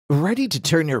Ready to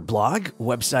turn your blog,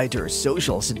 website, or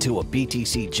socials into a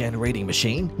BTC generating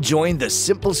machine? Join the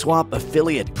SimpleSwap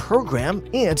affiliate program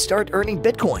and start earning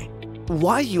Bitcoin.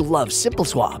 Why you love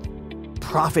SimpleSwap?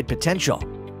 Profit potential.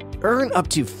 Earn up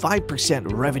to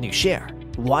 5% revenue share.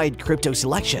 Wide crypto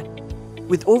selection.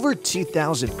 With over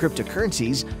 2,000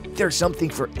 cryptocurrencies, there's something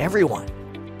for everyone.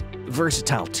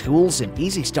 Versatile tools and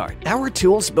easy start. Our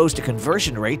tools boast a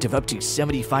conversion rate of up to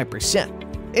 75%.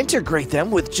 Integrate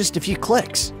them with just a few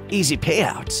clicks. Easy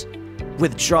payouts.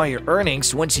 Withdraw your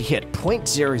earnings once you hit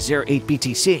 0.008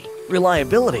 BTC.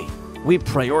 Reliability. We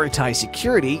prioritize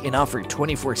security and offer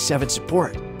 24/7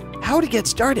 support. How to get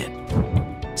started?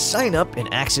 Sign up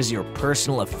and access your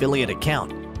personal affiliate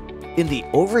account. In the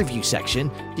Overview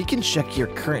section, you can check your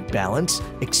current balance,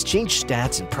 exchange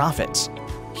stats, and profits.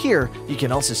 Here, you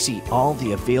can also see all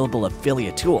the available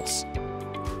affiliate tools.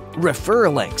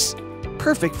 Referral links.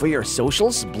 Perfect for your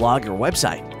socials, blog, or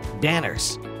website.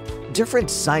 Banners. Different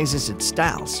sizes and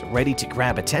styles, ready to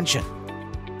grab attention.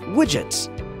 Widgets.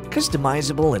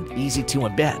 Customizable and easy to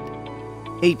embed.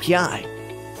 API.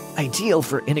 Ideal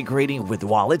for integrating with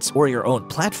wallets or your own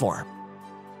platform.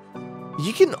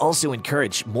 You can also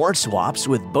encourage more swaps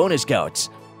with bonus codes.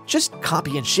 Just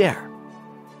copy and share.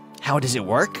 How does it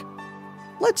work?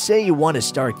 Let's say you want to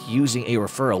start using a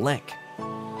referral link.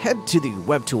 Head to the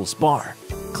WebTools bar.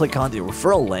 Click on the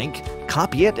referral link,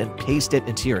 copy it, and paste it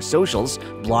into your socials,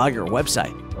 blog, or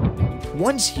website.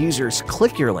 Once users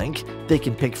click your link, they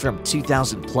can pick from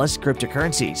 2,000 plus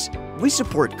cryptocurrencies. We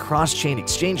support cross-chain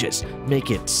exchanges,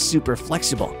 make it super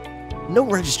flexible. No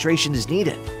registration is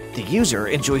needed. The user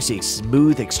enjoys a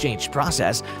smooth exchange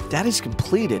process that is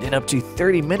completed in up to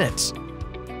 30 minutes.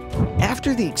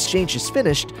 After the exchange is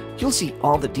finished, you'll see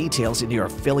all the details in your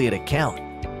affiliate account.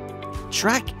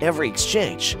 Track every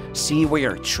exchange, see where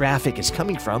your traffic is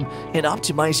coming from, and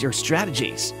optimize your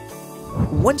strategies.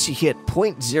 Once you hit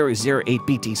 0.008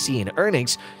 BTC in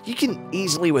earnings, you can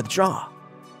easily withdraw.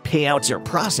 Payouts are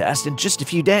processed in just a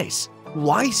few days.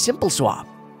 Why SimpleSwap?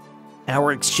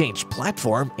 Our exchange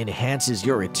platform enhances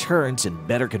your returns and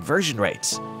better conversion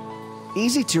rates.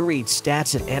 Easy to read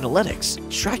stats and analytics.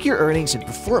 Track your earnings and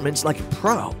performance like a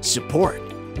pro.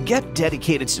 Support. Get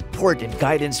dedicated support and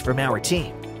guidance from our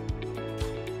team.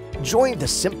 Join the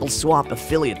SimpleSwap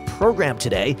affiliate program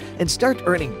today and start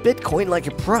earning Bitcoin like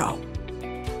a pro.